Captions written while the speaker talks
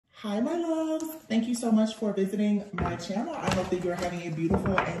Hi, my loves. Thank you so much for visiting my channel. I hope that you're having a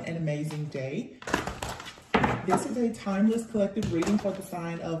beautiful and an amazing day. This is a timeless collective reading for the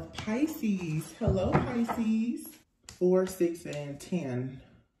sign of Pisces. Hello, Pisces. 4, 6, and 10.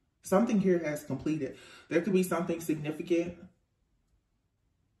 Something here has completed. There could be something significant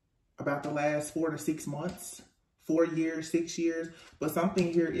about the last 4 to 6 months, 4 years, 6 years, but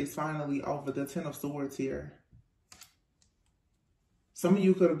something here is finally over. The 10 of Swords here. Some of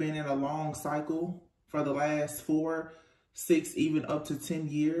you could have been in a long cycle for the last 4, 6, even up to 10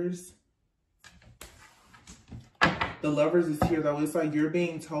 years. The Lovers is here, though. It's like you're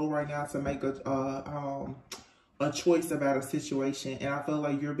being told right now to make a choice about a situation. And I feel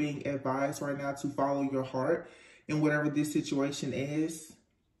like you're being advised right now to follow your heart in whatever this situation is.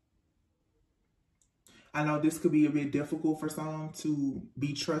 I know this could be a bit difficult for some to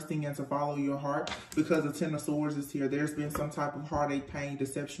be trusting and to follow your heart because the 10 of Swords is here. There's been some type of heartache, pain,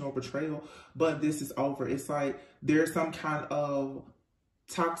 deception, or betrayal, but this is over. It's like there's some kind of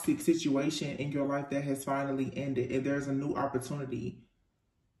toxic situation in your life that has finally ended and there's a new opportunity.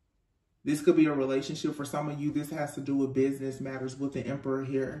 This could be a relationship for some of you. This has to do with business matters with the Emperor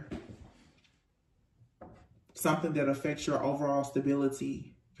here. Something that affects your overall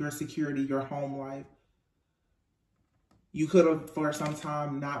stability, your security, your home life. You could have, for some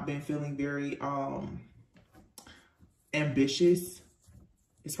time, not been feeling very ambitious.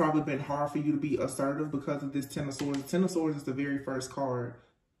 It's probably been hard for you to be assertive because of this 10 of Swords. The 10 of Swords is the very first card.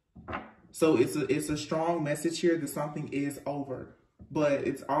 So it's a strong message here that something is over. But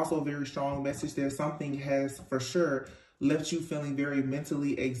it's also a very strong message that something has, for sure, left you feeling very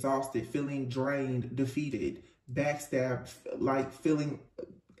mentally exhausted, feeling drained, defeated, backstabbed, like feeling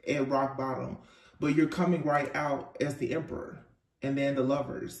at rock bottom. But you're coming right out as the Emperor and then the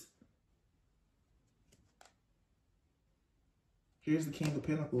Lovers. Here's the King of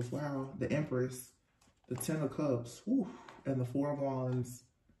Pentacles. Wow. The Empress. The 10 of Cups. Whew, and the 4 of Wands.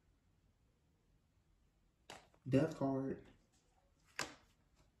 Death card.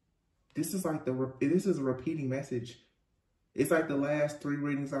 This is like this is a repeating message. It's like the last 3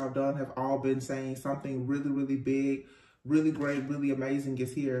 readings I've done have all been saying something really, really big, really great, really amazing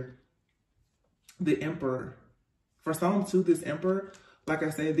is here. The Emperor. For some too, this Emperor, like I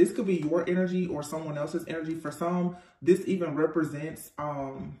said, this could be your energy or someone else's energy. For some, this even represents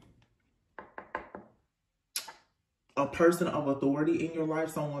a person of authority in your life,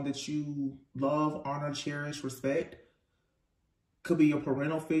 someone that you love, honor, cherish, respect. Could be a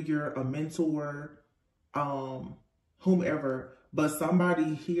parental figure, a mentor, whomever. But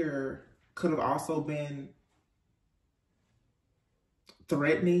somebody here could have also been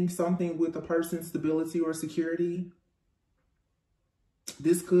threatening something with a person's stability or security.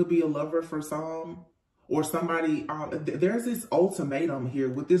 This could be a lover for some, or somebody. There's this ultimatum here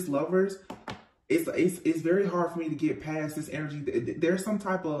with this Lovers. It's very hard for me to get past this energy. There's some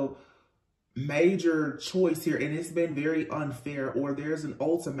type of major choice here, and it's been very unfair, or there's an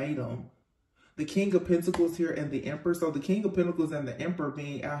ultimatum. The King of Pentacles here and the Emperor. So the King of Pentacles and the Emperor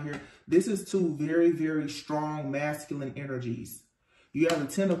being out here. This is 2 very, very strong masculine energies. You have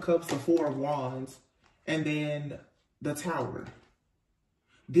the 10 of Cups, the 4 of Wands, and then the Tower.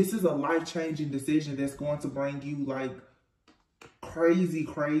 This is a life-changing decision that's going to bring you like crazy,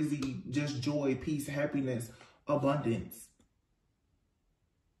 crazy, just joy, peace, happiness, abundance.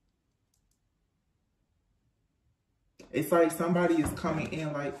 It's like somebody is coming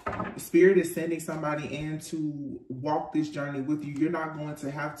in, like Spirit is sending somebody in to walk this journey with you. You're not going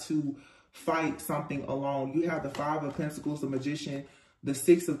to have to fight something alone. You have the 5 of Pentacles, the Magician, the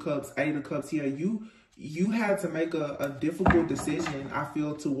 6 of Cups, 8 of Cups here. You had to make a difficult decision, I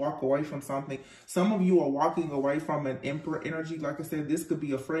feel, to walk away from something. Some of you are walking away from an Emperor energy. Like I said, this could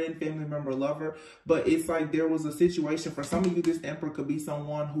be a friend, family member, lover. But it's like there was a situation. For some of you, this Emperor could be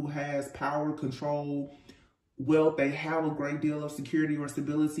someone who has power, control, wealth. They have a great deal of security or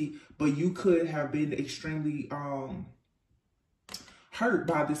stability. But you could have been extremely hurt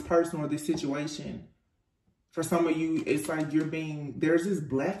by this person or this situation. For some of you, it's like there's this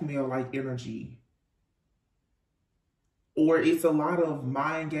blackmail-like energy. Or it's a lot of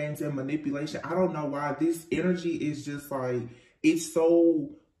mind games and manipulation. I don't know why this energy is just like, it's so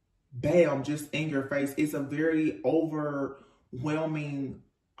bam, just in your face. It's a very overwhelming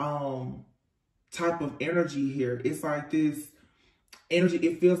type of energy here. It's like this energy,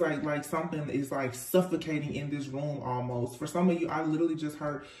 it feels like something is like suffocating in this room almost. For some of you, I literally just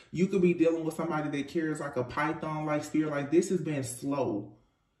heard you could be dealing with somebody that carries like a python-like spirit. Like this has been slow.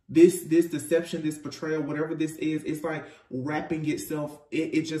 This deception, this betrayal, whatever this is, it's like wrapping itself,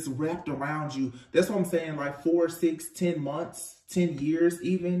 it just wrapped around you. That's what I'm saying, like 4, 6, 10 months, 10 years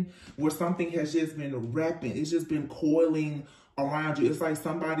even, where something has just been wrapping, it's just been coiling around you. It's like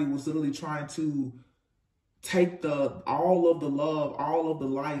somebody was literally trying to take all of the love, all of the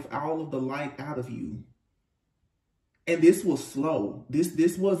life, all of the light out of you. And this was slow.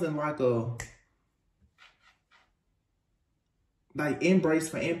 This wasn't like embrace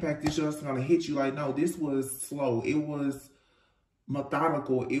for impact. It's just gonna hit you. Like, no, this was slow. It was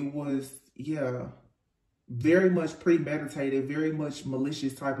methodical. It was, yeah, very much premeditated, very much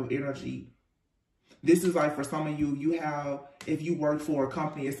malicious type of energy. This is like, for some of you, you have, if you work for a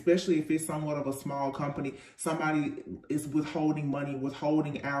company, especially if it's somewhat of a small company, somebody is withholding money,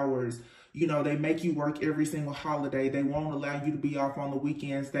 withholding hours. You know, they make you work every single holiday. They won't allow you to be off on the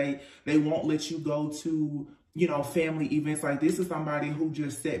weekends. They won't let you go to, you know, family events. Like, this is somebody who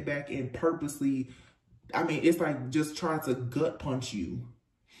just sat back and purposely, I mean, it's like just tried to gut punch you.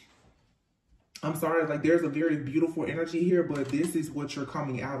 I'm sorry, like, there's a very beautiful energy here, but this is what you're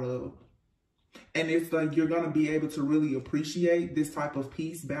coming out of. And it's like you're going to be able to really appreciate this type of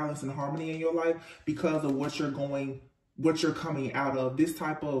peace, balance, and harmony in your life because of what you're coming out of. This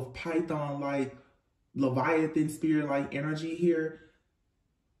type of Python-like, Leviathan spirit-like energy here,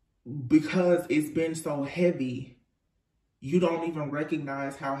 because it's been so heavy, you don't even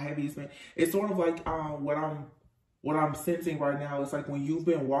recognize how heavy it's been. It's sort of like what I'm sensing right now. It's like when you've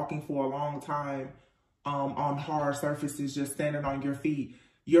been walking for a long time on hard surfaces, just standing on your feet.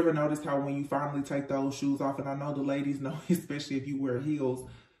 You ever notice how when you finally take those shoes off, and I know the ladies know, especially if you wear heels,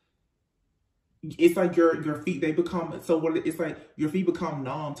 it's like your feet, they become, so what it's like, your feet become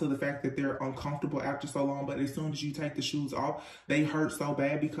numb to the fact that they're uncomfortable after so long. But as soon as you take the shoes off, they hurt so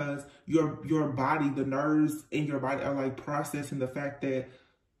bad because your body, the nerves in your body are like processing the fact that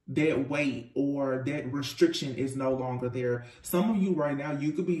that weight or that restriction is no longer there. Some of you right now,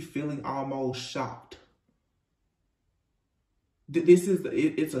 you could be feeling almost shocked.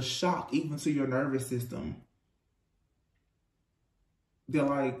 It's a shock even to your nervous system. They're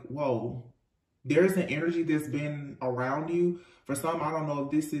like, whoa, there's an energy that's been around you. For some, I don't know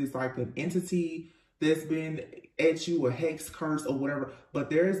if this is like an entity that's been at you, a hex, curse, or whatever, but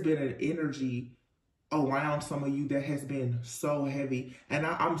there's been an energy around some of you that has been so heavy. And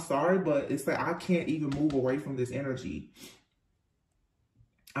I'm sorry, but it's like I can't even move away from this energy.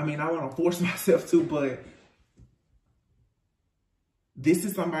 I mean, I want to force myself to, but this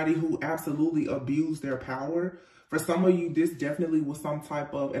is somebody who absolutely abused their power. For some of you, this definitely was some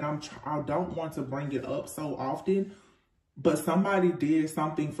type of, and I don't want to bring it up so often, but somebody did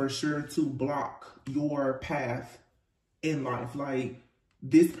something for sure to block your path in life. Like,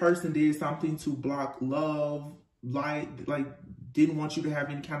 this person did something to block love, light, like didn't want you to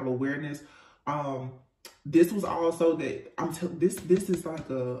have any kind of awareness. This was also that this is like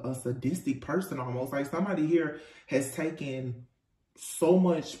a sadistic person almost. Like, somebody here has taken so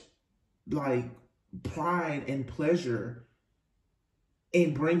much like pride and pleasure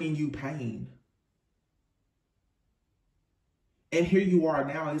in bringing you pain. And here you are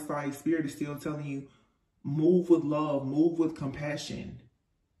now. It's like Spirit is still telling you, move with love, move with compassion.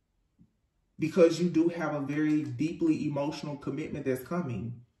 Because you do have a very deeply emotional commitment that's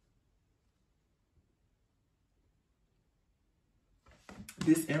coming.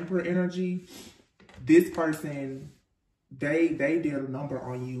 This Emperor energy, this person, they did a number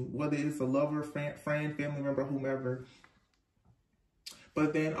on you, whether it's a lover, friend, family member, whomever.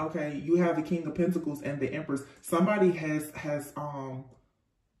 But then, okay, you have the King of Pentacles and the Empress. Somebody has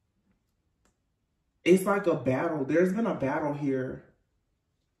it's like a battle. There's been a battle here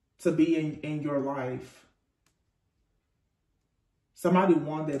to be in your life. Somebody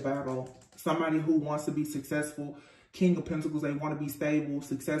won that battle. Somebody who wants to be successful. King of Pentacles, they want to be stable,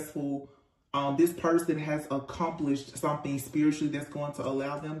 successful. This person has accomplished something spiritually that's going to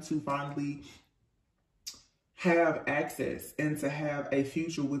allow them to finally have access and to have a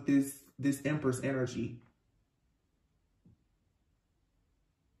future with this Empress energy.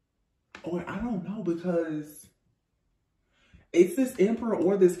 Or I don't know, because it's this Emperor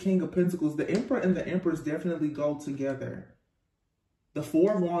or this King of Pentacles. The Emperor and the Empress definitely go together. The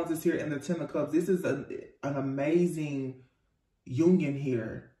Four of Wands is here and the Ten of Cups. This is an amazing union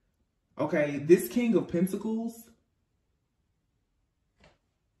here. Okay, this King of Pentacles,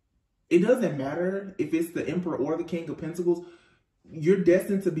 it doesn't matter if it's the Emperor or the King of Pentacles. You're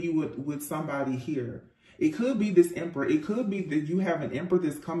destined to be with somebody here. It could be this Emperor. It could be that you have an Emperor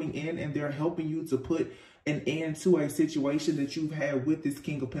that's coming in and they're helping you to put an end to a situation that you've had with this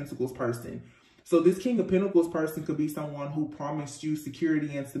King of Pentacles person. So this King of Pentacles person could be someone who promised you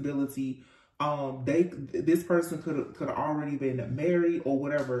security and stability. This person could have already been married or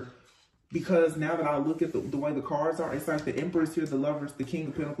whatever. Because now that I look at the way the cards are, it's like the Empress here, the Lovers, the King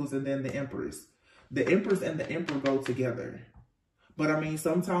of Pentacles, and then the Empress. The Empress and the Emperor go together. But I mean,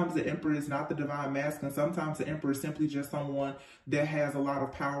 sometimes the Emperor is not the divine masculine. Sometimes the Emperor is simply just someone that has a lot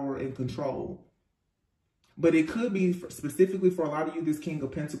of power and control. But it could be specifically for a lot of you, this King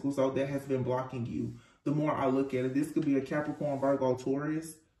of Pentacles, though, that has been blocking you. The more I look at it, this could be a Capricorn, Virgo,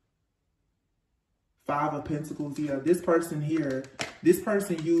 Taurus. 5 of Pentacles. Yeah, this person here, this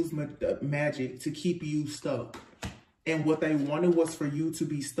person used magic to keep you stuck. And what they wanted was for you to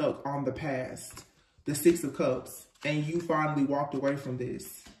be stuck on the past. The 6 of Cups. And you finally walked away from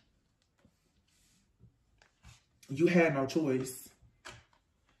this. You had no choice.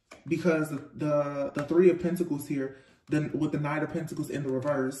 Because the 3 of Pentacles here, with the Knight of Pentacles in the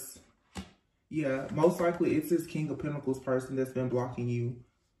reverse. Yeah, most likely it's this King of Pentacles person that's been blocking you.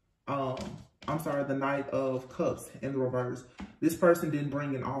 I'm sorry, the Knight of Cups in the reverse. This person didn't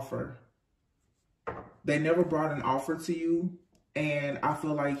bring an offer. They never brought an offer to you. And I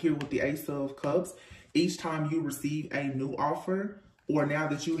feel like here with the Ace of Cups, each time you receive a new offer, or now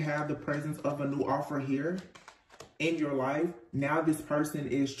that you have the presence of a new offer here in your life, now this person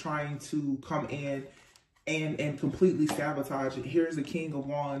is trying to come in and completely sabotage it. Here's the King of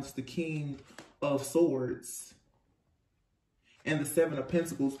Wands, the King of Swords, and the 7 of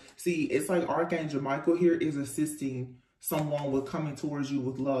Pentacles. See, it's like Archangel Michael here is assisting someone with coming towards you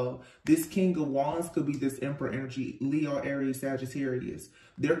with love. This King of Wands could be this Emperor energy, Leo, Aries, Sagittarius.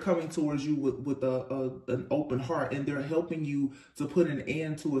 They're coming towards you with an open heart, and they're helping you to put an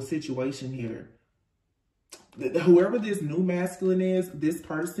end to a situation here. Whoever this new masculine is, this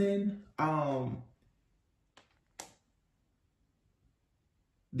person,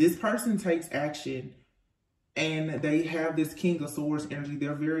 this person takes action. And they have this King of Swords energy.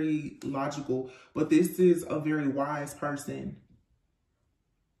 They're very logical, but this is a very wise person.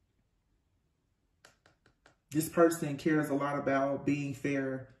 This person cares a lot about being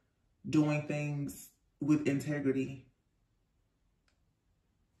fair, doing things with integrity.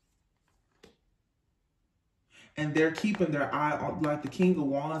 And they're keeping their eye on, like the King of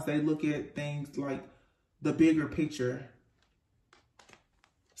Wands, they look at things like the bigger picture.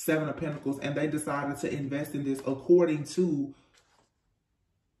 7 of Pentacles, and they decided to invest in this according to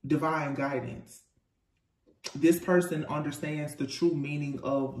divine guidance. This person understands the true meaning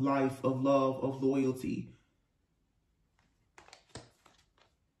of life, of love, of loyalty.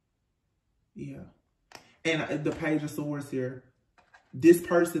 Yeah. And the Page of Swords here. This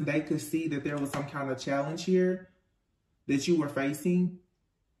person, they could see that there was some kind of challenge here that you were facing.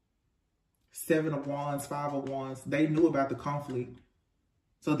 7 of Wands, 5 of Wands. They knew about the conflict.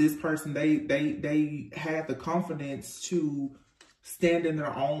 So this person, they had the confidence to stand in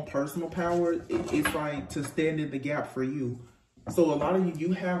their own personal power. It's like to stand in the gap for you. So a lot of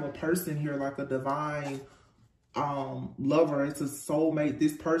you have a person here like a divine lover. It's a soulmate.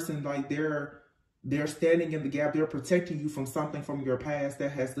 This person, like they're standing in the gap. They're protecting you from something from your past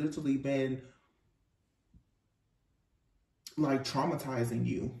that has literally been like traumatizing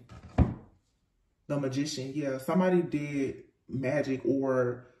you. The Magician, yeah, somebody did magic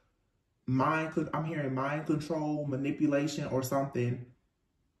or I'm hearing mind control, manipulation, or something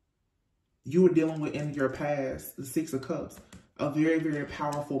you were dealing with in your past. The 6 of Cups, a very, very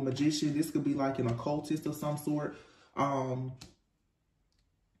powerful magician. This could be like an occultist of some sort.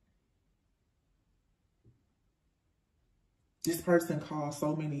 This person caused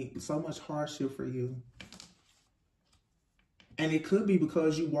so much hardship for you. And it could be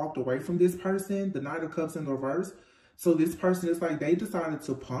because you walked away from this person, the Knight of Cups in the reverse. So this person is like, they decided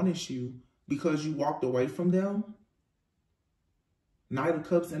to punish you because you walked away from them. Knight of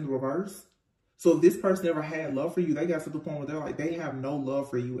Cups in the reverse. So if this person ever had love for you, they got to the point where they're like, they have no love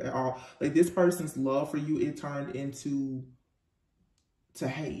for you at all. Like this person's love for you, it turned into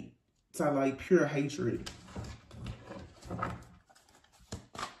hate, to like pure hatred. But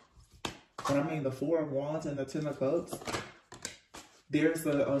I mean, the 4 of Wands and the 10 of Cups, there's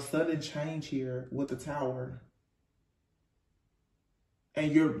a sudden change here with the Tower.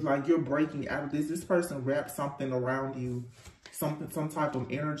 And you're breaking out of this. This person wrapped something around you, some type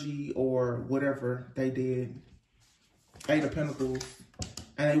of energy or whatever they did. 8 of Pentacles,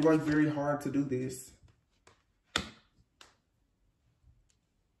 and they worked very hard to do this.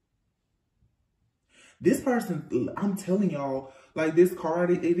 This person, I'm telling y'all, like this card,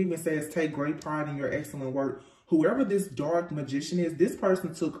 it even says take great pride in your excellent work. Whoever this dark magician is, this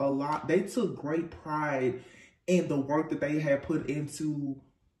person took they took great pride in the work that they had put into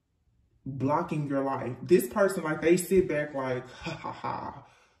blocking your life. This person, like, they sit back like, ha ha ha.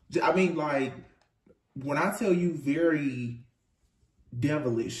 I mean, like, when I tell you very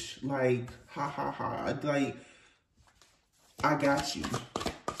devilish, like, ha ha ha, like, I got you.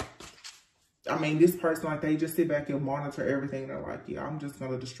 I mean, this person, like, they just sit back and monitor everything. They're like, yeah, I'm just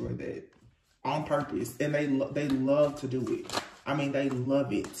going to destroy that on purpose. And they love to do it. I mean, they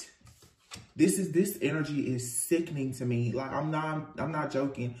love it. This energy is sickening to me. Like, I'm not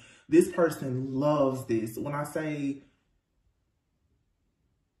joking. This person loves this. When I say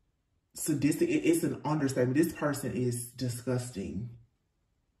sadistic, it's an understatement. This person is disgusting.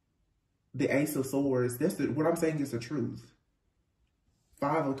 The Ace of Swords, what I'm saying is the truth.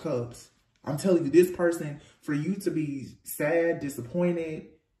 Five of Cups. I'm telling you, this person, for you to be sad, disappointed,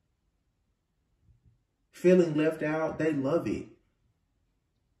 feeling left out, they love it.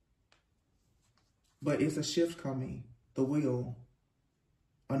 But it's a shift coming. The wheel.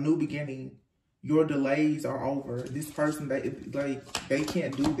 A new beginning. Your delays are over. This person, they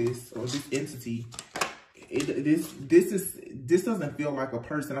can't do this, or this entity. This doesn't feel like a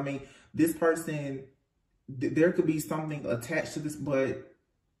person. I mean, this person, there could be something attached to this, but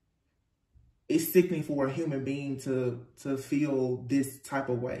it's sickening for a human being to feel this type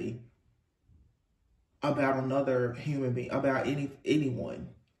of way about another human being, about anyone.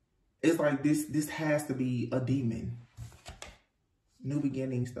 It's like this has to be a demon. New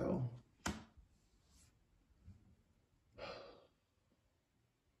beginnings, though.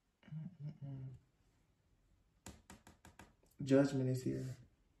 Judgment is here.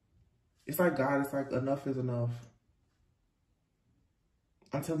 It's like God, it's like enough is enough.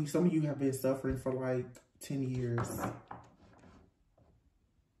 I'm telling you, some of you have been suffering for like 10 years.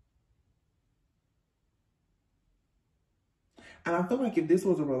 And I feel like if this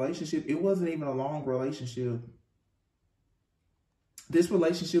was a relationship, it wasn't even a long relationship. This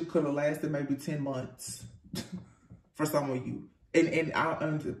relationship could have lasted maybe 10 months for some of you. And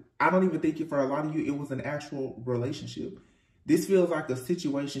I don't even think for a lot of you, it was an actual relationship. This feels like a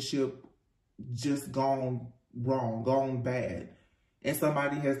situationship just gone wrong, gone bad. And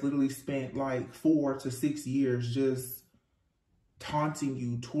somebody has literally spent like 4 to 6 years just taunting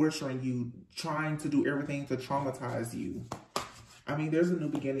you, torturing you, trying to do everything to traumatize you. I mean, there's a new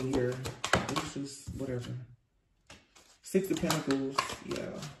beginning here. It's just whatever. Six of Pentacles,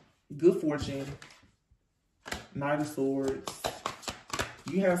 yeah. Good fortune. Knight of Swords.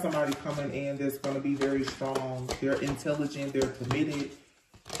 You have somebody coming in that's going to be very strong. They're intelligent. They're committed.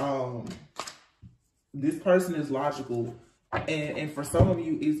 This person is logical. And for some of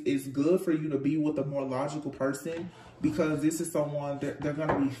you, it's good for you to be with a more logical person, because this is someone that they're going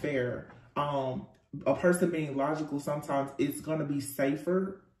to be fair. A person being logical, sometimes it's going to be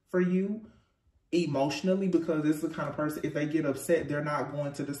safer for you emotionally, because this is the kind of person, if they get upset, they're not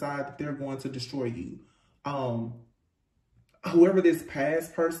going to decide that they're going to destroy you. Whoever this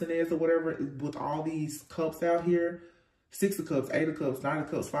past person is or whatever, with all these cups out here, 6 of Cups, 8 of Cups, 9 of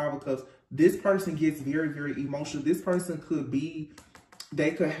Cups, 5 of Cups, this person gets very, very emotional. This person could be,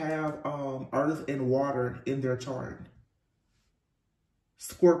 they could have earth and water in their chart.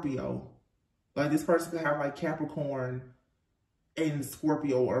 Scorpio. Like, this person could have like Capricorn and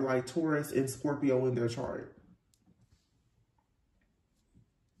Scorpio, or like Taurus and Scorpio in their chart.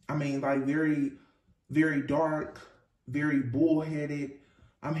 I mean, like, very, very dark, very bullheaded.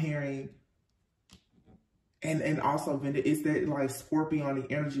 I'm hearing, and also it's that like Scorpion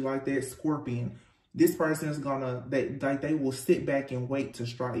energy, like that Scorpion. This person is gonna, they will sit back and wait to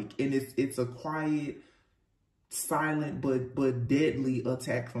strike, and it's a quiet, silent but deadly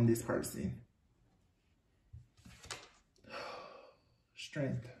attack from this person.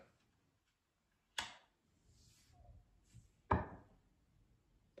 Strength.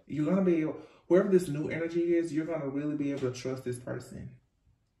 You're gonna be able, whoever this new energy is, you're gonna really be able to trust this person.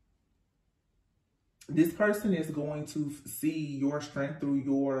 This person is going to see your strength through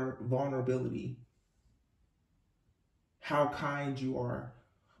your vulnerability. How kind you are.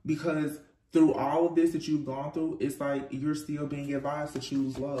 Because through all of this that you've gone through, it's like you're still being advised to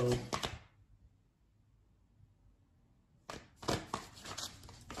choose love.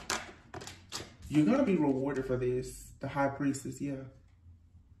 You're going to be rewarded for this. The High Priestess, yeah.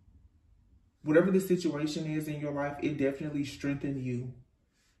 Whatever the situation is in your life, it definitely strengthened you.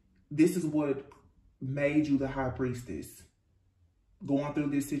 This is what made you the High Priestess. Going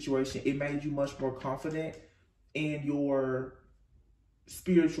through this situation, it made you much more confident in your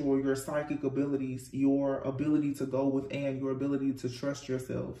spiritual, your psychic abilities, your ability to go within, your ability to trust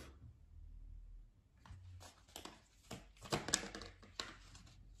yourself.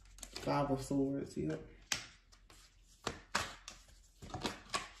 Five of Swords, yep.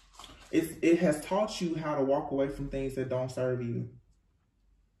 It has taught you how to walk away from things that don't serve you.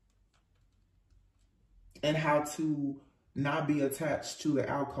 And how to not be attached to the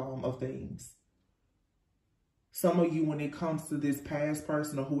outcome of things. Some of you, when it comes to this past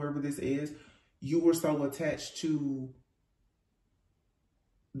person or whoever this is, you were so attached to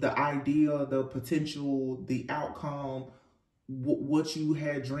the idea, the potential, the outcome, what you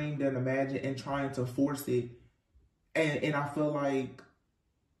had dreamed and imagined, and trying to force it. And I feel like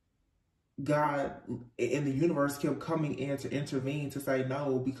God and the universe kept coming in to intervene to say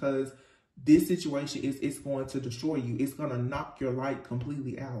no, because this situation it's going to destroy you. It's going to knock your light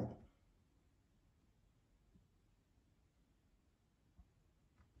completely out.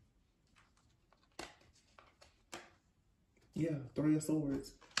 Yeah, 3 of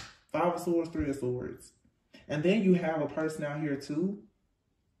Swords. 5 of Swords, 3 of Swords. And then you have a person out here too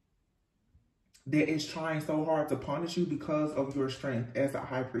that is trying so hard to punish you because of your strength as a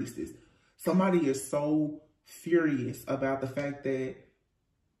High Priestess. Somebody is so furious about the fact that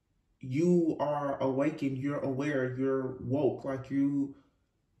you are awakened, you're aware, you're woke, like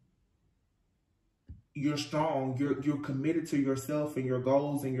you're strong, you're committed to yourself and your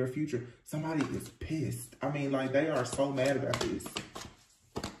goals and your future. Somebody is pissed. I mean, like, they are so mad about this.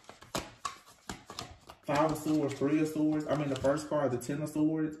 5 of Swords, 3 of Swords. I mean, the first card, the 10 of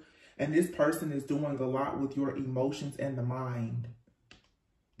Swords. And this person is doing a lot with your emotions and the mind.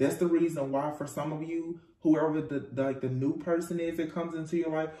 That's the reason why, for some of you, whoever the new person is that comes into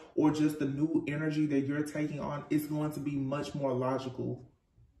your life, or just the new energy that you're taking on, is going to be much more logical.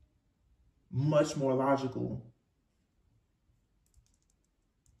 Much more logical.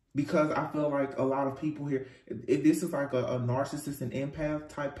 Because I feel like a lot of people here, if this is like a narcissist and empath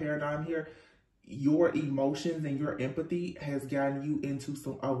type paradigm here, your emotions and your empathy has gotten you into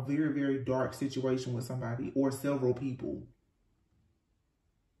a very, very dark situation with somebody or several people.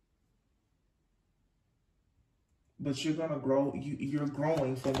 But you're going to grow. You're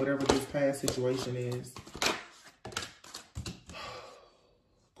growing from whatever this past situation is.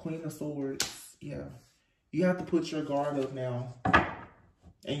 Queen of Swords. Yeah. You have to put your guard up now.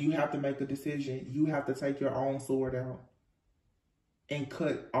 And you have to make a decision. You have to take your own sword out. And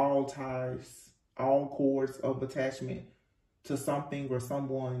cut all ties, all cords of attachment to something or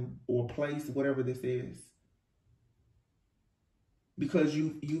someone or place, whatever this is. Because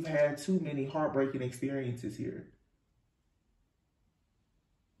you've had too many heartbreaking experiences here.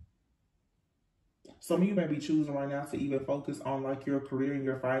 Some of you may be choosing right now to even focus on like your career and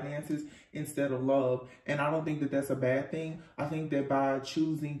your finances instead of love. And I don't think that that's a bad thing. I think that by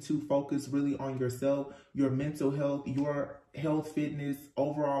choosing to focus really on yourself, your mental health, your health, fitness,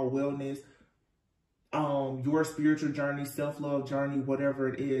 overall wellness, your spiritual journey, self-love journey, whatever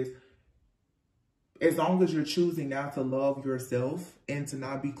it is, as long as you're choosing now to love yourself and to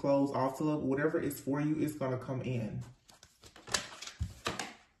not be closed off to love, whatever is for you is going to come in.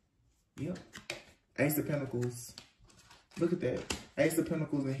 Yep. Ace of Pentacles. Look at that. Ace of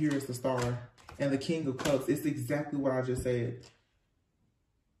Pentacles, and here is the Star. And the King of Cups. It's exactly what I just said.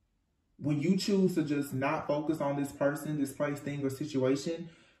 When you choose to just not focus on this person, this place, thing, or situation,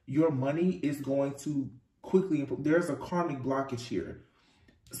 your money is going to quickly improve. There's a karmic blockage here.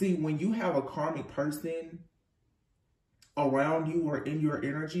 See, when you have a karmic person around you or in your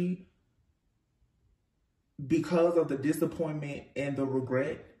energy, because of the disappointment and the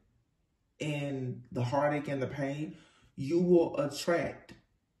regret and the heartache and the pain, you will attract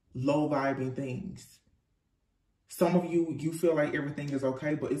low-vibing things. Some of you, you feel like everything is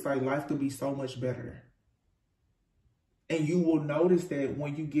okay, but it's like life could be so much better. And you will notice that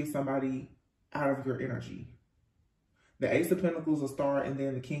when you get somebody out of your energy. The Ace of Pentacles, a Star, and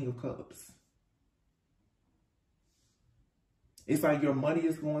then the King of Cups. It's like your money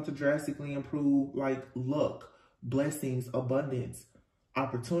is going to drastically improve, like luck, blessings, abundance,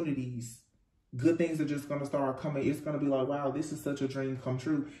 opportunities. Good things are just going to start coming. It's going to be like, wow, this is such a dream come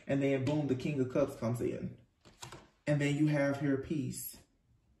true. And then boom, the King of Cups comes in. And then you have here peace.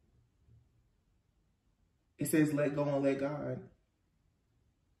 It says, let go and let God.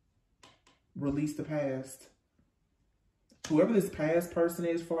 Release the past. Whoever this past person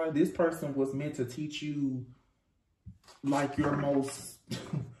is for, this person was meant to teach you like your most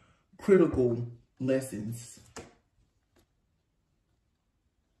critical lessons.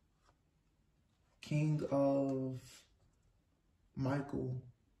 King of Michael.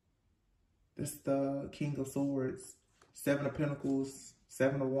 This is the King of Swords. 7 of Pentacles,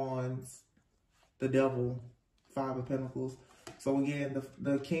 7 of Wands, the Devil, 5 of Pentacles. So again,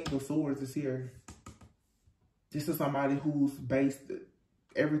 the King of Swords is here. This is somebody who's based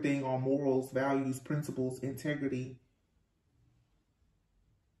everything on morals, values, principles, integrity.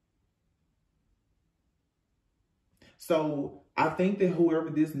 So I think that whoever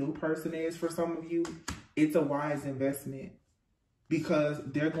this new person is for some of you, it's a wise investment because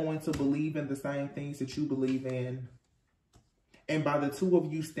they're going to believe in the same things that you believe in. And by the two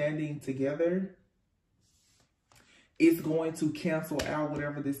of you standing together, it's going to cancel out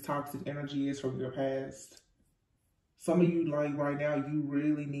whatever this toxic energy is from your past. Some of you, like right now, you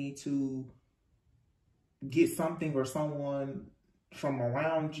really need to get something or someone from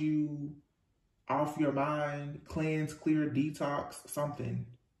around you, off your mind, cleanse, clear, detox, something.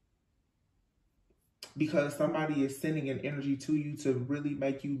 Because somebody is sending an energy to you to really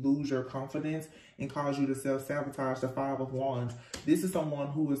make you lose your confidence and cause you to self-sabotage. The Five of Wands. This is someone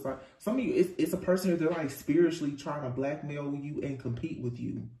who is like, some of you, it's a person they're like spiritually trying to blackmail you and compete with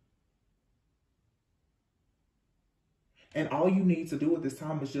you. And all you need to do at this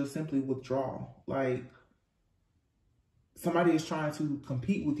time is just simply withdraw. Like, somebody is trying to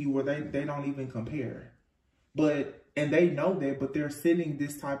compete with you where they don't even compare. And they know that, but they're sending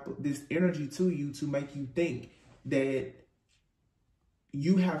this energy to you to make you think that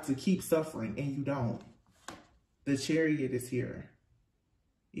you have to keep suffering, and you don't. The Chariot is here.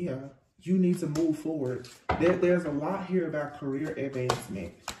 Yeah, you need to move forward. There's a lot here about career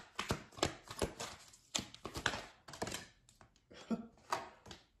advancement.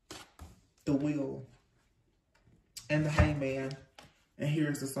 The Wheel and the Hangman, and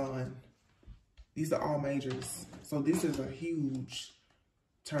here's the Sun. These are all majors. So this is a huge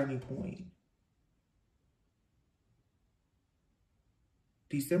turning point.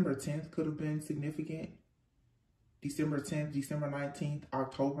 December 10th could have been significant. December 10th, December 19th,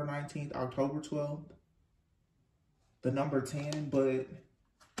 October 19th, October 12th. The number 10, but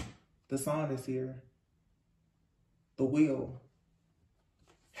the Sun is here. The Wheel.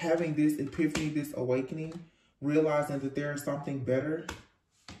 Having this epiphany, this awakening, realizing that there is something better,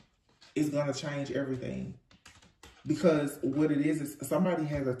 is going to change everything. Because what it is somebody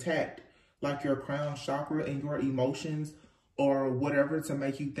has attacked like your crown chakra and your emotions or whatever to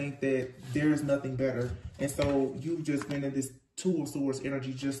make you think that there's nothing better. And so you've just been in this Two of Swords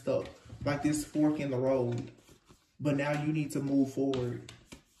energy, just stuck like this fork in the road. But now you need to move forward.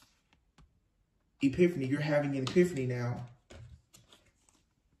 Epiphany. You're having an epiphany now.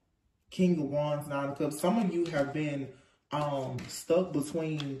 King of Wands, Nine of Cups. Some of you have been stuck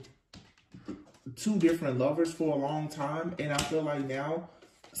between two different lovers for a long time, and I feel like now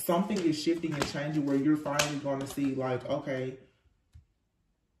something is shifting and changing where you're finally going to see, like, okay,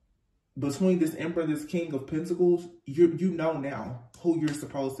 between this Emperor, this King of Pentacles, you know now who you're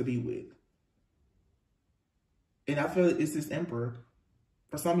supposed to be with. And I feel like it's this Emperor.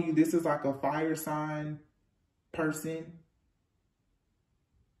 For some of you, this is like a fire sign person.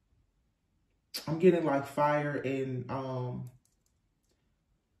 I'm getting like fire and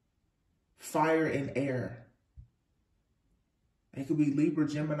air. It could be Libra,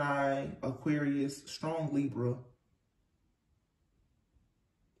 Gemini, Aquarius, strong Libra.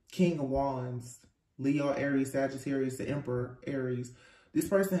 King of Wands, Leo, Aries, Sagittarius, the Emperor, Aries. This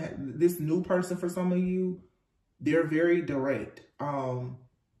person, this new person for some of you, they're very direct.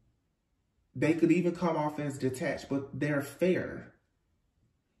 They could even come off as detached, but they're fair.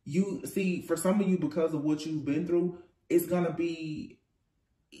 You see, for some of you, because of what you've been through, it's going to be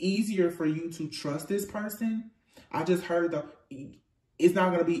easier for you to trust this person. I just heard that it's not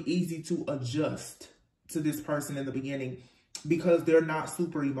going to be easy to adjust to this person in the beginning because they're not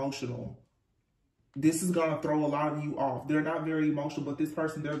super emotional. This is going to throw a lot of you off. They're not very emotional, but this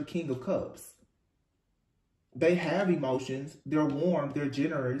person, they're the King of Cups. They have emotions. They're warm. They're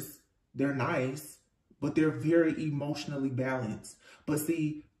generous. They're nice, but they're very emotionally balanced. But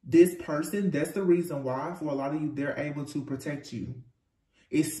see, this person, that's the reason why for a lot of you, they're able to protect you,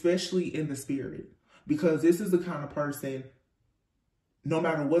 especially in the spirit, because this is the kind of person, no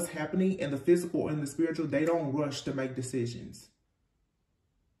matter what's happening in the physical or in the spiritual, they don't rush to make decisions.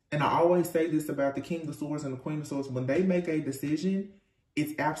 And I always say this about the King of Swords and the Queen of Swords. When they make a decision,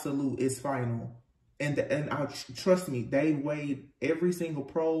 it's absolute, it's final. And trust me, they weighed every single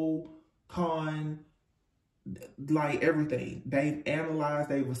pro, con, like everything. They've analyzed,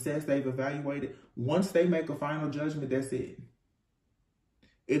 they've assessed, they've evaluated. Once they make a final judgment, that's it.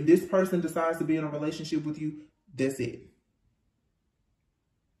 If this person decides to be in a relationship with you, that's it.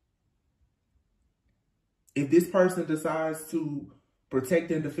 If this person decides to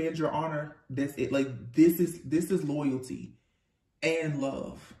protect and defend your honor, that's it. Like, this is loyalty and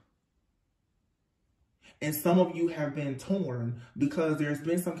love. And some of you have been torn because there's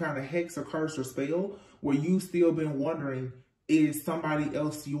been some kind of hex or curse or spell where you've still been wondering, is somebody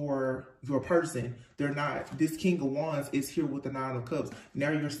else your person? They're not. This King of Wands is here with the Nine of Cups.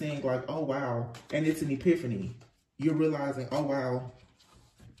 Now you're saying like, oh, wow. And it's an epiphany. you're realizing, oh, wow,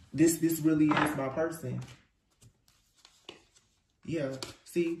 this really is my person. Yeah,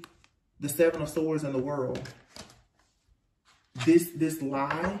 see, the Seven of Swords in the world. This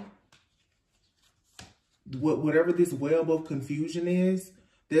lie, whatever this web of confusion is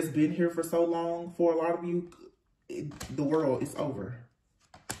that's been here for so long, for a lot of you, the world is over.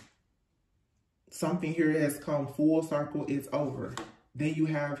 Something here has come full circle. It's over. Then you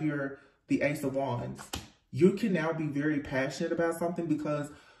have here the Ace of Wands. You can now be very passionate about something, because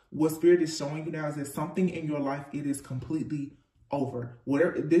what Spirit is showing you now is that something in your life, it is completely over.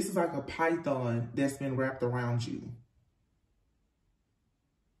 Whatever, this is like a python that's been wrapped around you.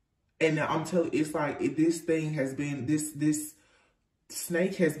 And now I'm telling you, it's like this thing has been, this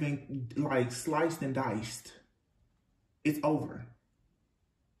snake has been like sliced and diced. It's over.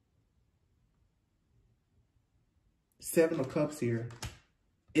 Seven of Cups here.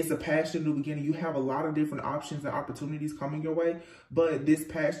 It's a passion new beginning. You have a lot of different options and opportunities coming your way, but this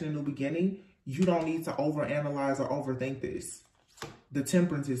passion new beginning, you don't need to overanalyze or overthink this. The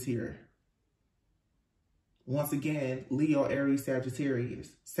Temperance is here. Once again, Leo, Aries, Sagittarius.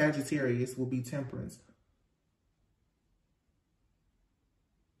 Sagittarius will be Temperance.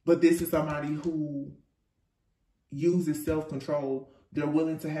 But this is somebody who uses self-control. They're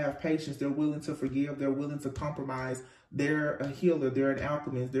willing to have patience. They're willing to forgive. They're willing to compromise. They're a healer. They're an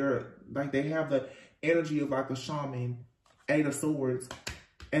alchemist. They're like, they have the energy of like a shaman. Eight of Swords.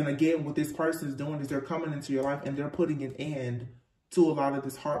 And again, what this person is doing is they're coming into your life and they're putting an end to a lot of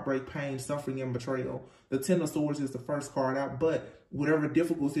this heartbreak, pain, suffering, and betrayal. The Ten of Swords is the first card out, but whatever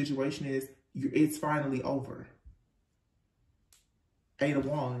difficult situation is, it's finally over. Eight of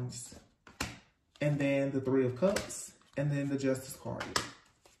Wands. And then the Three of Cups. And then the Justice card.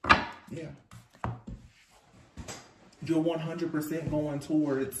 Yeah. You're 100% going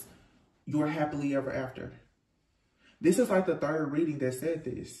towards your happily ever after. This is like the third reading that said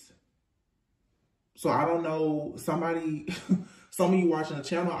this. So I don't know, somebody, some of you watching the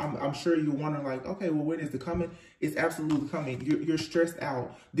channel, I'm sure you're wondering like, okay, well, when is it coming? It's absolutely coming. You're stressed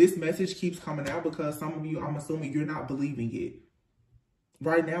out. This message keeps coming out because some of you, I'm assuming you're not believing it.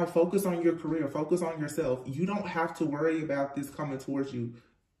 Right now, focus on your career. Focus on yourself. You don't have to worry about this coming towards you.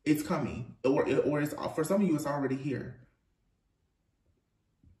 It's coming. Or it's, for some of you, it's already here.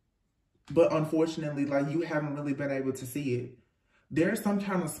 But unfortunately, like, you haven't really been able to see it. There's some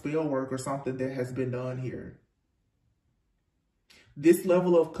kind of spell work or something that has been done here. This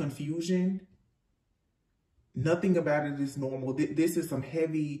level of confusion, nothing about it is normal. This is some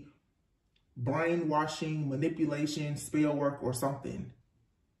heavy brainwashing, manipulation, spell work or something.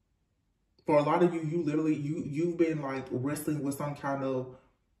 For a lot of you, you've been like wrestling with some kind of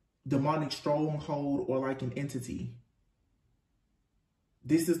demonic stronghold or like an entity.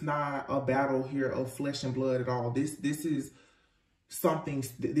 This is not a battle here of flesh and blood at all. This is something,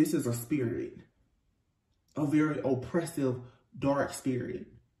 this is a spirit. A very oppressive, dark spirit.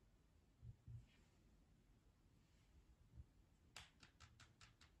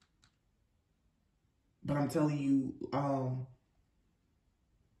 But I'm telling you,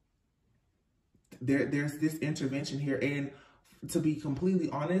 there's this intervention here. And to be completely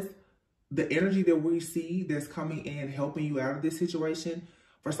honest, the energy that we see that's coming in, helping you out of this situation,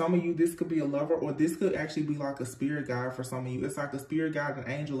 for some of you, this could be a lover, or this could actually be like a spirit guide for some of you. It's like a spirit guide, an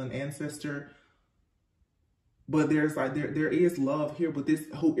angel, an ancestor. But there's like, there is love here. But this,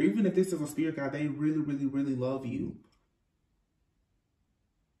 even if this is a spirit guide, they really, really, really love you.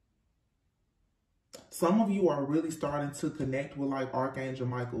 Some of you are really starting to connect with like Archangel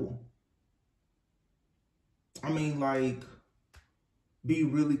Michael. I mean, like, be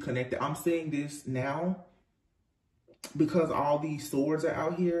really connected. I'm saying this now because all these swords are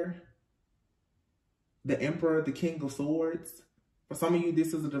out here. The Emperor, the King of Swords. For some of you,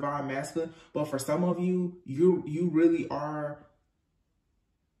 this is a divine masculine. But for some of you, you really are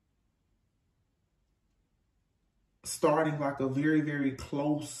starting like a very, very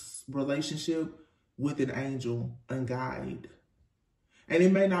close relationship with an angel and guide. And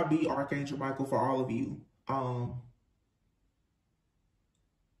it may not be Archangel Michael for all of you.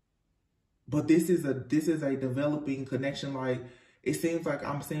 But this is a developing connection. Like, it seems like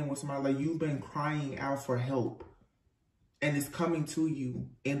I'm saying with somebody, like, you've been crying out for help. And it's coming to you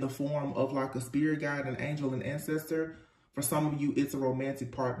in the form of like a spirit guide, an angel, an ancestor. For some of you, it's a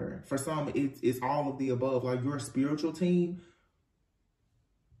romantic partner. For some, it's all of the above. Like, your spiritual team,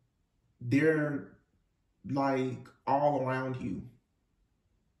 they're like all around you.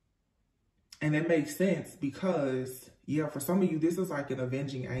 And it makes sense because, yeah, for some of you, this is like an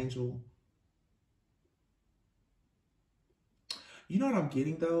avenging angel. You know what I'm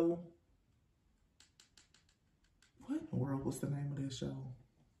getting, though? What in the world was the name of this show?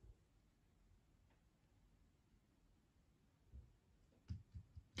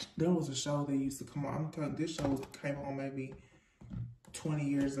 There was a show that used to come on. I'm telling you, this show came on maybe 20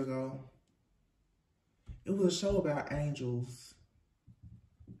 years ago. It was a show about angels.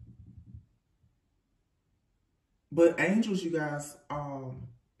 But angels, you guys,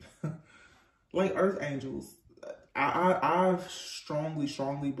 like earth angels, I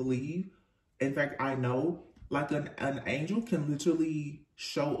strongly believe, in fact, I know, like an angel can literally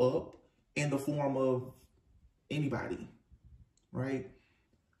show up in the form of anybody, right?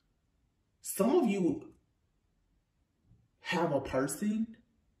 Some of you have a person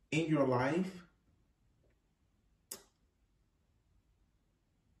in your life.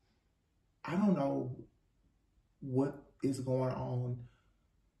 I don't know what is going on.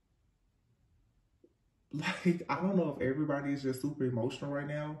 Like, I don't know if everybody is just super emotional right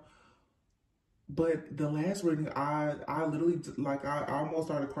now. But the last reading, I literally, like, I almost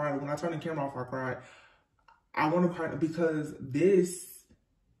started crying. When I turned the camera off, I cried. I want to cry because this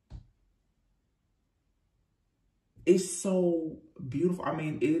is so beautiful. I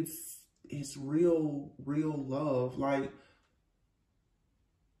mean, it's real love. Like,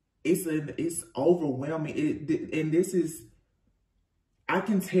 it's overwhelming. And this is, I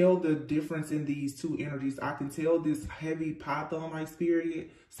can tell the difference in these two energies. I can tell this heavy Python-like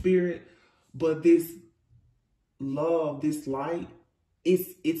spirit, but this love, this light,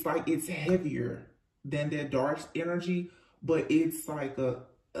 it's like it's heavier than that dark energy, but it's like a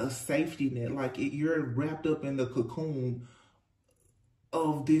safety net. Like you're wrapped up in the cocoon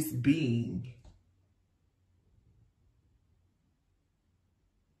of this being.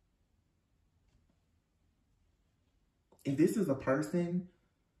 If this is a person,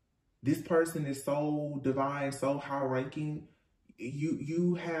 this person is so divine, so high ranking,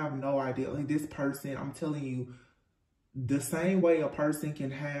 you have no idea. Like this person, I'm telling you, the same way a person can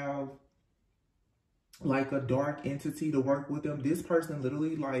have like a dark entity to work with them, this person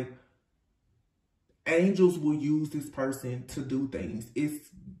literally, like, angels will use this person to do things. It's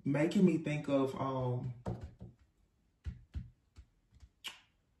making me think of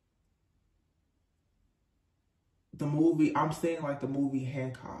the movie, I'm saying like the movie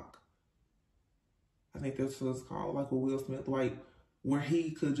Hancock. I think that's what it's called, like with Will Smith, like where he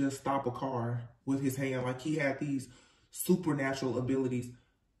could just stop a car with his hand. Like he had these supernatural abilities.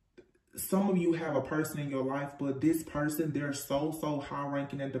 Some of you have a person in your life, but this person, they're so high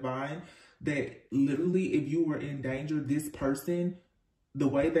ranking and divine that literally if you were in danger, this person, the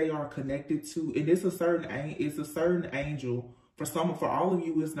way they are connected to, and it's a certain angel. For all of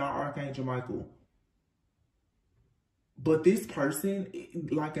you, it's not Archangel Michael. But this person,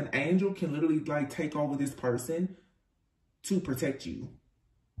 like an angel, can literally like take over this person to protect you.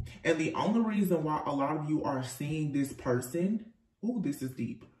 And the only reason why a lot of you are seeing this person, oh, this is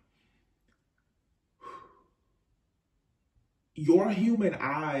deep. Your human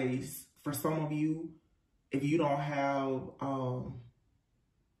eyes, for some of you, if you don't have,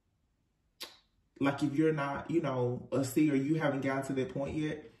 like if you're not, you know, a seer, you haven't gotten to that point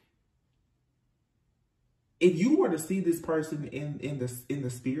yet. If you were to see this person in the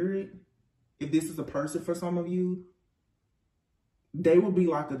spirit, if this is a person for some of you, they will be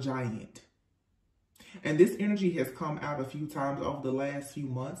like a giant. And this energy has come out a few times over the last few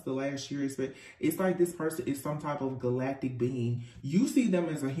months, the last year. It's like this person is some type of galactic being. You see them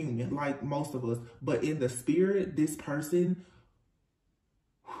as a human, like most of us. But in the spirit, this person,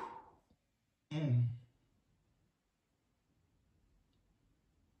 I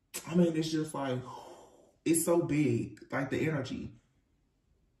mean, it's just like, it's so big, like the energy.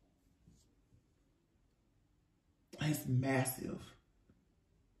 It's massive.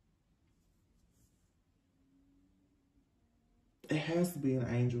 It has to be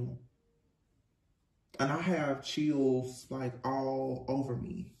an angel. And I have chills like all over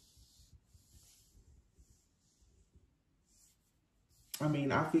me. I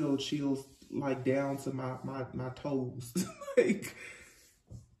mean, I feel chills like down to my toes. Like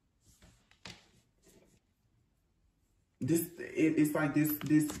it's like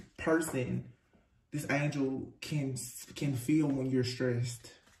this person, this angel can feel when you're stressed,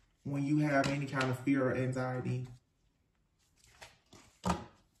 when you have any kind of fear or anxiety.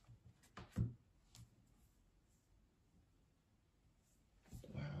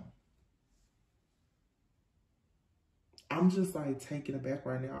 I'm just like taken aback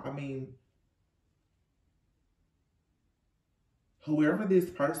right now. I mean, whoever this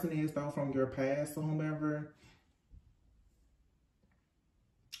person is though, from your past or whomever,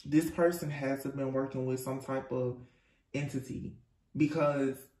 this person has been working with some type of entity.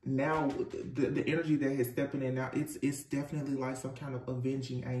 because now the energy that is stepping in now, it's definitely like some kind of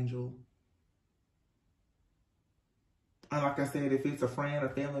avenging angel. And like I said, if it's a friend, a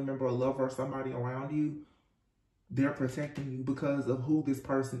family member, a lover, or somebody around you, they're protecting you because of who this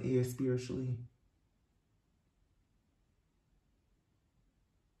person is spiritually.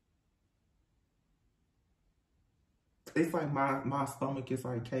 It's like my stomach is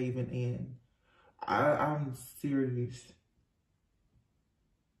like caving in. I'm serious.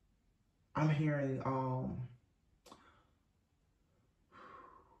 I'm hearing,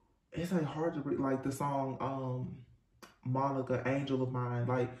 it's like hard to read, like the song, Monica, Angel of Mine.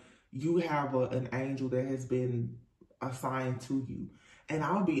 Like, you have an angel that has been assigned to you. And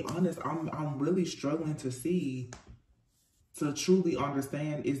I'll be honest, I'm really struggling to truly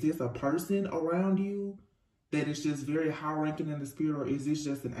understand, is this a person around you that is just very high ranking in the spirit, or is this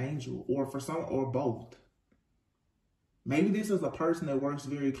just an angel, or for some, or both? Maybe this is a person that works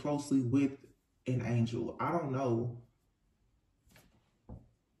very closely with an angel. I don't know.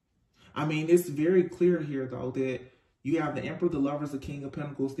 I mean, it's very clear here, though, that you have the Emperor, the Lovers, the King of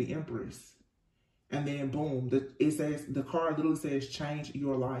Pentacles, the Empress. And then, boom, it says, the card literally says, change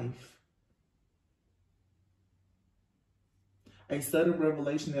your life. A sudden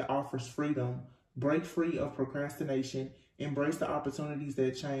revelation that offers freedom. Break free of procrastination. Embrace the opportunities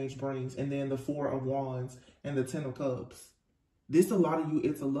that change brings. And then the Four of Wands and the Ten of Cups. This, a lot of you,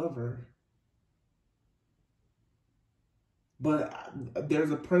 it's a lover. But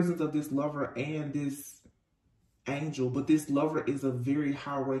there's a presence of this lover and this angel. But this lover is a very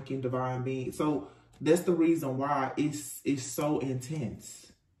high-ranking divine being. So that's the reason why it's so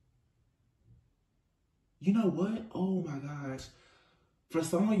intense. You know what? Oh my gosh. For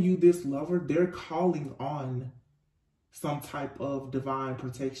some of you, this lover, they're calling on some type of divine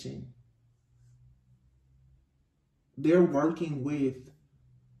protection. They're working with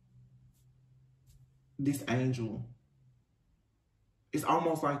this angel. It's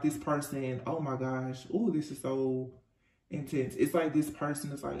almost like this person, oh my gosh, oh, this is so intense. It's like this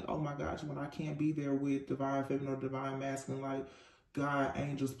person is like, oh my gosh, when I can't be there with divine feminine or divine masculine, like, God,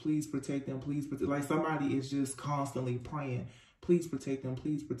 angels, please protect them, please protect. Like, somebody is just constantly praying, please protect them,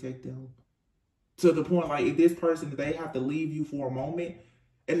 please protect them. To the point, like, if this person, they have to leave you for a moment.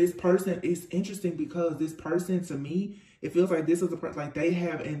 And this person, it's interesting because this person, to me, it feels like this is a person, like, they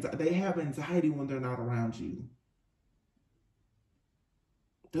have anxiety when they're not around you.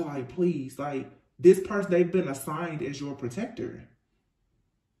 They're like, please, like, this person, they've been assigned as your protector.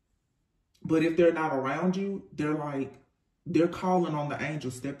 But if they're not around you, they're like, they're calling on the angel,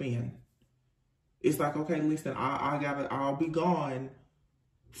 step in. It's like, okay, listen, I'll be gone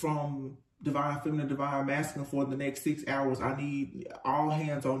from divine feminine, divine masculine for the next 6 hours. I need all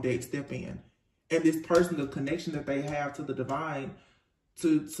hands on deck, step in. And this person, the connection that they have to the divine,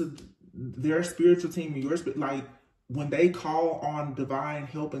 to their spiritual team, your spirit, like, when they call on divine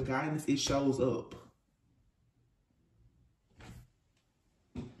help and guidance, it shows up.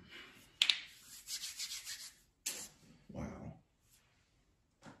 Wow.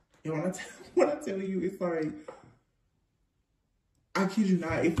 And when I tell you, it's like, I kid you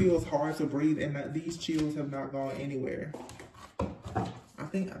not, it feels hard to breathe, and that these chills have not gone anywhere. I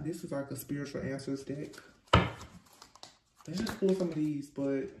think this is like a spiritual answers deck. Let's just pull some of these,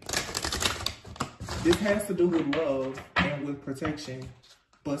 but this has to do with love and with protection.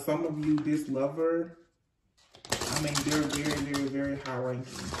 But some of you, this lover, I mean, they're very, very, very high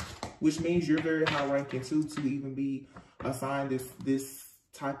ranking. Which means you're very high ranking too, to even be assigned this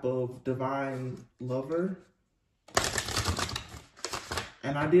type of divine lover.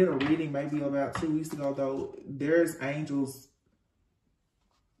 And I did a reading maybe about 2 weeks ago, though. There's angels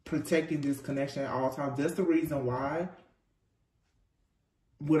protecting this connection at all times. That's the reason why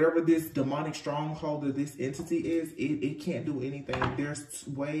whatever this demonic stronghold of this entity is, it can't do anything. There's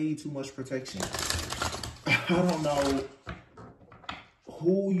way too much protection. I don't know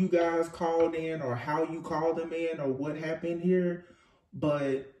who you guys called in or how you called them in or what happened here,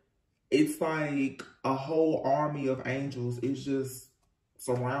 but it's like a whole army of angels is just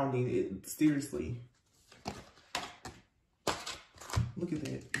surrounding it. Seriously. Look at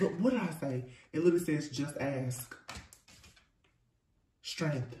that. But what did I say? It literally says, just ask.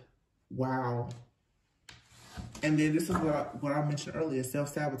 Strength. Wow. And then this is what I mentioned earlier,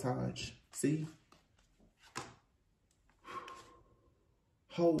 self-sabotage. See?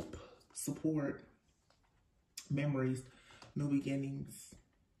 Hope, support, memories, new beginnings.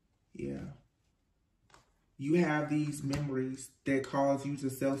 Yeah. You have these memories that cause you to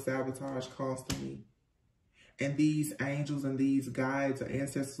self-sabotage constantly. And these angels and these guides or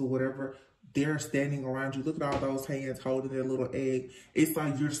ancestors or whatever, they're standing around you. Look at all those hands holding their little egg. It's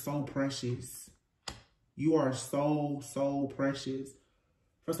like you're so precious. You are so, so precious.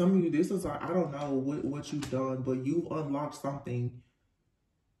 For some of you, this is like, I don't know what you've done, but you've unlocked something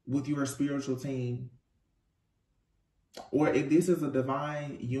with your spiritual team. Or if this is a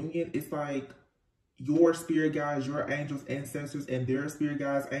divine union, it's like your spirit guides, your angels, ancestors, and their spirit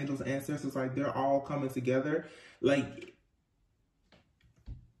guides, angels, ancestors, like they're all coming together. Like,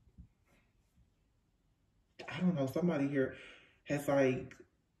 I don't know, somebody here has like,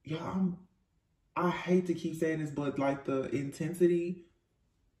 yeah, I hate to keep saying this, but like the intensity,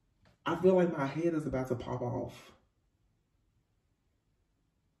 I feel like my head is about to pop off.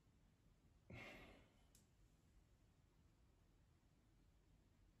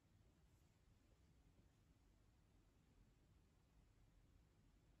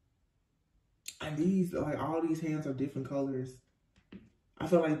 And these, like, all these hands are different colors. I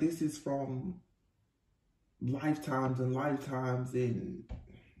feel like this is from lifetimes and lifetimes and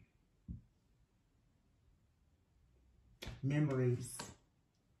memories.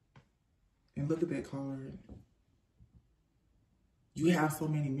 And look at that card. You have so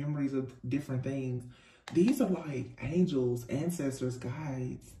many memories of different things. These are like angels, ancestors,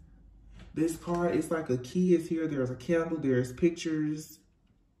 guides. This card, it's like a key is here. There's a candle. There's pictures.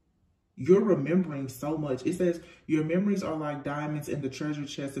 You're remembering so much. It says your memories are like diamonds in the treasure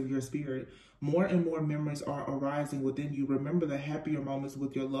chest of your spirit. More and more memories are arising within you. Remember the happier moments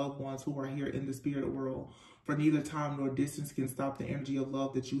with your loved ones who are here in the spirit world. For neither time nor distance can stop the energy of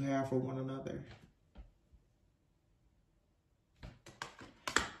love that you have for one another.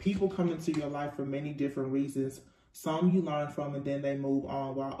 People come into your life for many different reasons. Some you learn from and then they move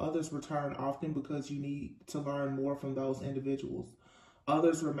on, while others return often because you need to learn more from those individuals.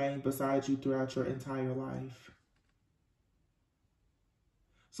 Others remain beside you throughout your entire life.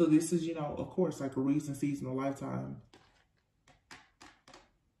 So this is, you know, of course, like a reason, season, a lifetime.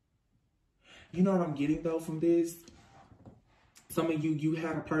 You know what I'm getting, though, from this? Some of you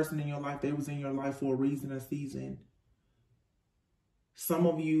had a person in your life, they was in your life for a reason, a season. Some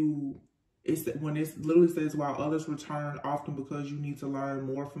of you, it's when it literally says, while others return often because you need to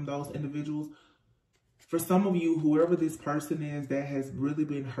learn more from those individuals. For some of you, whoever this person is that has really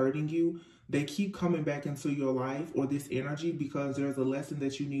been hurting you, they keep coming back into your life or this energy because there's a lesson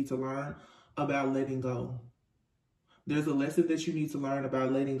that you need to learn about letting go. There's a lesson that you need to learn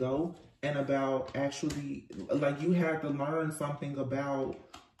about letting go and about actually, like, you have to learn something about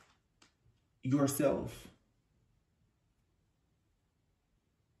yourself.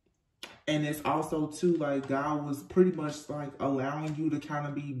 And it's also, too, like, God was pretty much, like, allowing you to kind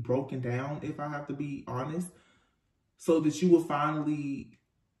of be broken down, if I have to be honest, so that you will finally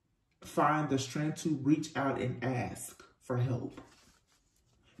find the strength to reach out and ask for help.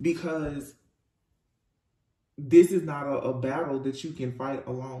 Because this is not a battle that you can fight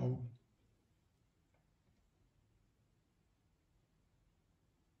alone.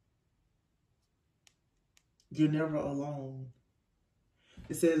 You're never alone.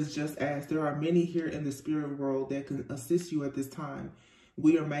 It says, just as there are many here in the spirit world that can assist you at this time.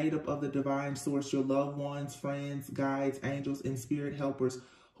 We are made up of the divine source, your loved ones, friends, guides, angels, and spirit helpers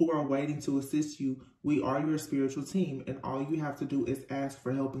who are waiting to assist you. We are your spiritual team, and all you have to do is ask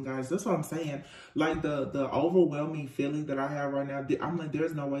for help. And guys, that's what I'm saying. Like the overwhelming feeling that I have right now, I'm like,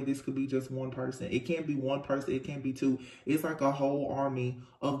 there's no way this could be just one person. It can't be one person. It can't be two. It's like a whole army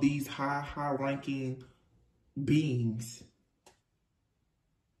of these high-ranking beings.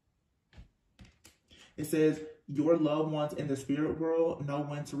 It says, your loved ones in the spirit world know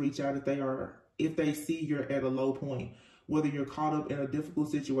when to reach out if they see you're at a low point. Whether you're caught up in a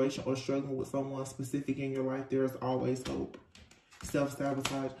difficult situation or struggling with someone specific in your life, there is always hope.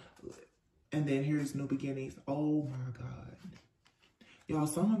 Self-sabotage. And then here's new beginnings. Oh my God. Y'all,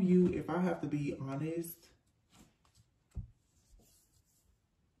 some of you, if I have to be honest,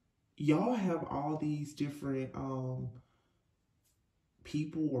 y'all have all these different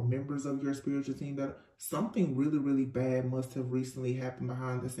people or members of your spiritual team that something really, really bad must have recently happened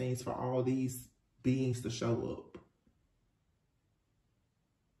behind the scenes for all these beings to show up.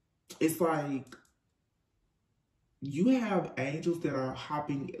 It's like you have angels that are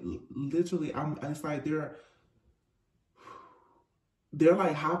hopping, literally, it's like they're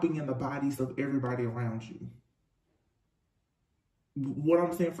like hopping in the bodies of everybody around you. What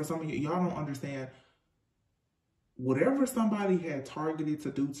I'm saying, for some of you, y'all don't understand. Whatever somebody had targeted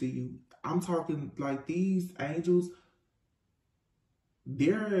to do to you, I'm talking like these angels,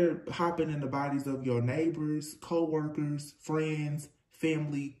 they're hopping in the bodies of your neighbors, co-workers, friends,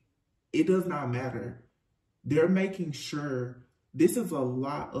 family. It does not matter. They're making sure This is a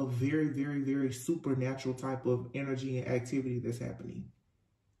lot of very, very, very supernatural type of energy and activity that's happening.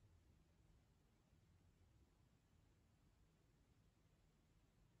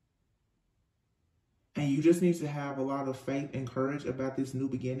 And you just need to have a lot of faith and courage about this new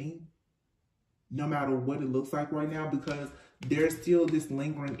beginning, no matter what it looks like right now, because there's still this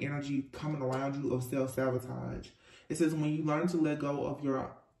lingering energy coming around you of self-sabotage. It says when you learn to let go of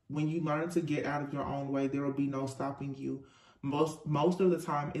when you learn to get out of your own way, there will be no stopping you. Most of the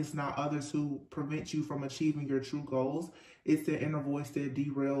time, it's not others who prevent you from achieving your true goals. It's the inner voice that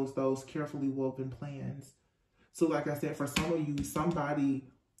derails those carefully woven plans. So like I said, for some of you, somebody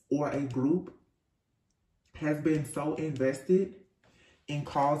or a group has been so invested in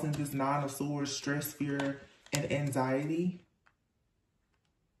causing this Nine of Swords, stress, fear, and anxiety.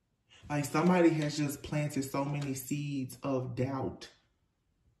 Like somebody has just planted so many seeds of doubt.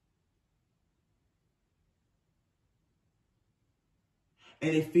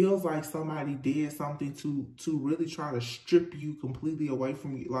 And it feels like somebody did something to really try to strip you completely away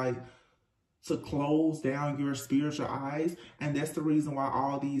from you, like to close down your spiritual eyes. And that's the reason why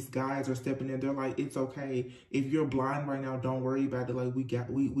all these guys are stepping in. They're like, it's okay. If you're blind right now, don't worry about it. Like, we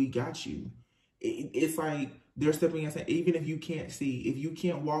got you. It's like they're stepping in and saying, even if you can't see, if you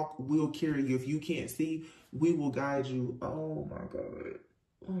can't walk, we'll carry you. If you can't see, we will guide you. Oh my God.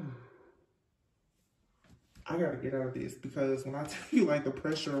 I gotta get out of this, because when I tell you, like, the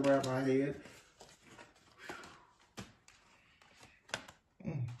pressure around my head,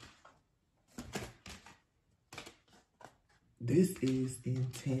 this is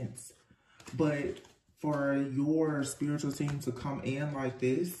intense. But for your spiritual team to come in like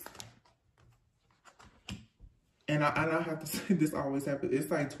this, and I have to say, this always happens.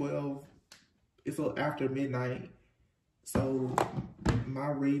 It's like 12, it's after midnight. So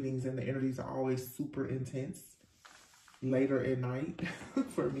my readings and the energies are always super intense later at night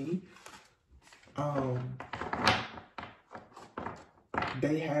for me.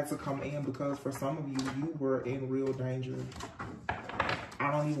 They had to come in because for some of you, you were in real danger.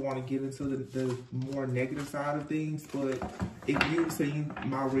 I don't even want to get into the more negative side of things, but if you've seen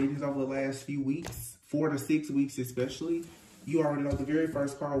my readings over the last few weeks, 4 to 6 weeks especially, you already know the very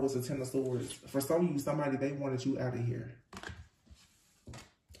first card was the Ten of Swords. For some of you, somebody, they wanted you out of here.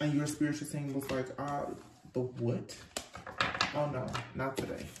 And your spiritual team was like, the what? Oh no, not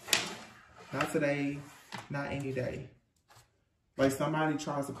today. Not today, not any day. Like somebody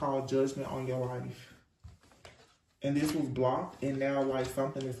tries to call judgment on your life. And this was blocked, and now like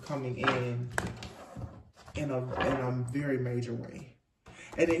something is coming in a very major way.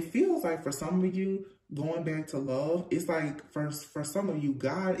 And it feels like for some of you, going back to love, it's like for some of you,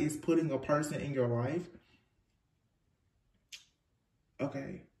 God is putting a person in your life.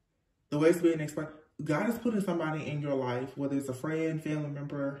 Okay. The way it's being explained, God is putting somebody in your life, whether it's a friend, family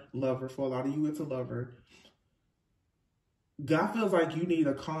member, lover. For a lot of you, it's a lover. God feels like you need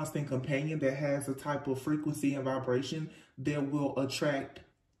a constant companion that has a type of frequency and vibration that will attract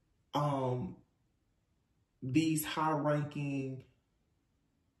these high-ranking,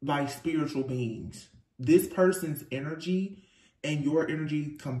 like, spiritual beings. This person's energy and your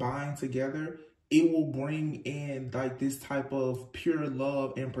energy combined together, it will bring in like this type of pure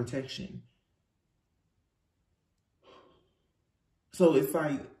love and protection. So it's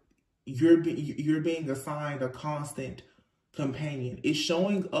like you're being assigned a constant companion. It's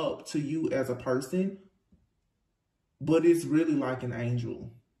showing up to you as a person, but it's really like an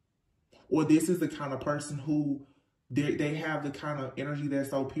angel. Or this is the kind of person who they have the kind of energy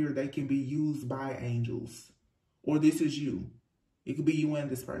that's so pure they can be used by angels. Or this is you. It could be you and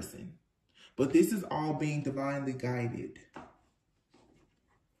this person. But this is all being divinely guided.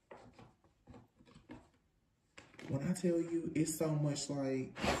 When I tell you, it's so much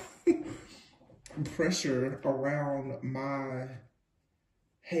like pressure around my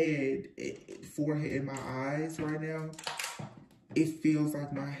head, forehead, and my eyes right now. It feels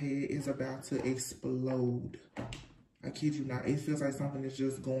like my head is about to explode. I kid you not. It feels like something is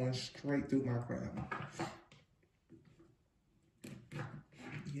just going straight through my crown.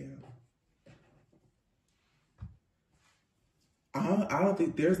 Yeah. I don't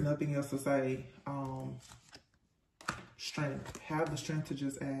think there's nothing else to say. Strength. Have the strength to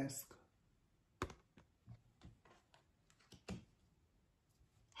just ask.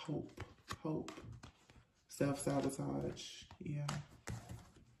 Hope. Hope. Self-sabotage. Yeah.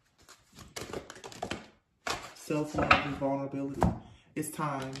 Self-love and vulnerability. It's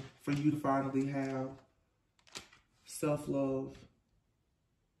time for you to finally have self-love.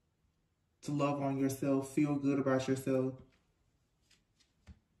 To love on yourself. Feel good about yourself.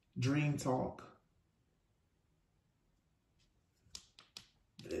 Dream talk.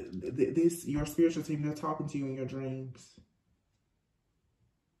 your spiritual team, they're talking to you in your dreams.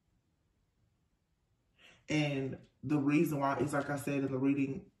 And the reason why is, like I said in the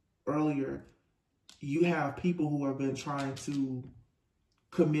reading earlier, you have people who have been trying to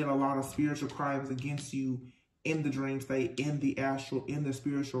commit a lot of spiritual crimes against you in the dream state, in the astral, in the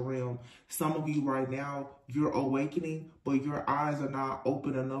spiritual realm. Some of you right now, you're awakening, but your eyes are not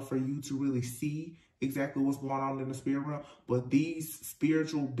open enough for you to really see exactly what's going on in the spirit realm. But these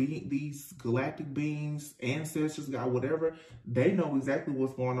spiritual beings, these galactic beings, ancestors, God, whatever, they know exactly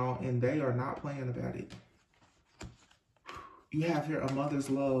what's going on, and they are not playing about it. You have here a mother's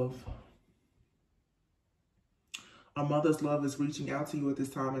love. A mother's love is reaching out to you at this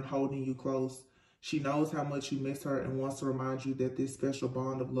time and holding you close. She knows how much you miss her and wants to remind you that this special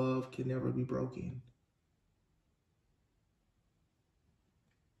bond of love can never be broken.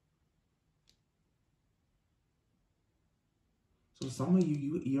 So some of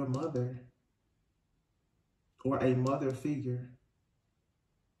you, your mother or a mother figure,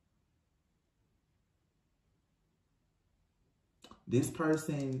 this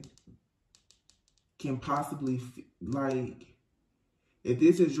person can possibly, like, if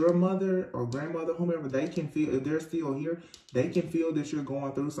this is your mother or grandmother, whomever, they can feel, if they're still here, they can feel that you're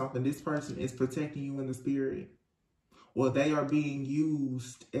going through something. This person is protecting you in the spirit. Or they are being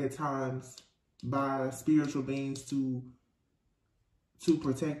used at times by spiritual beings to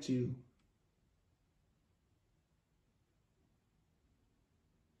protect you.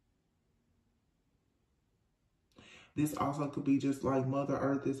 This also could be just like Mother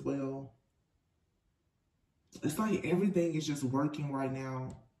Earth as well. It's like everything is just working right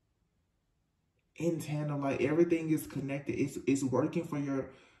now in tandem. Like everything is connected. It's working for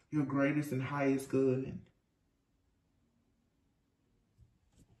your greatest and highest good.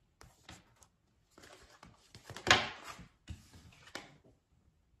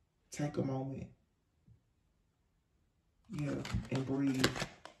 Take a moment. Yeah, and breathe.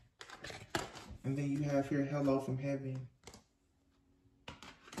 And then you have here, hello from heaven.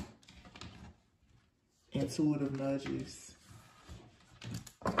 Intuitive nudges.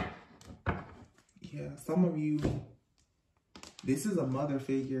 Yeah, some of you, this is a mother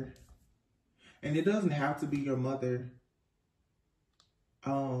figure. And it doesn't have to be your mother.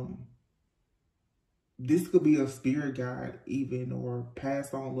 This could be a spirit guide even, or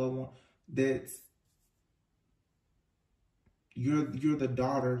passed on loved one. That's, you're the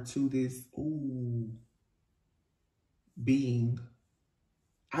daughter to this being.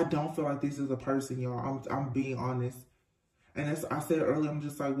 I don't feel like this is a person, y'all. I'm being honest. And as I said earlier, I'm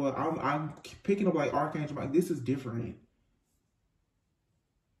just like, well, I'm picking up like Archangel. Like, this is different.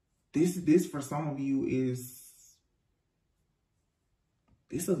 This for some of you is,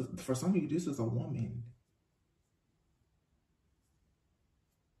 for some of you, this is a woman.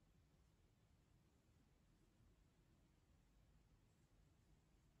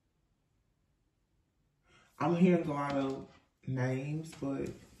 I'm hearing a lot of names, but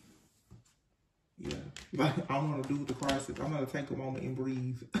yeah, like I'm gonna do the crisis. I'm gonna take a moment and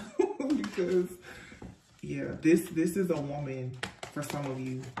breathe because yeah, this is a woman for some of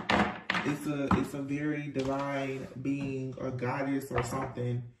you. It's a very divine being or goddess or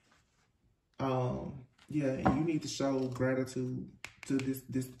something. Yeah, and you need to show gratitude to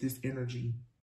this energy.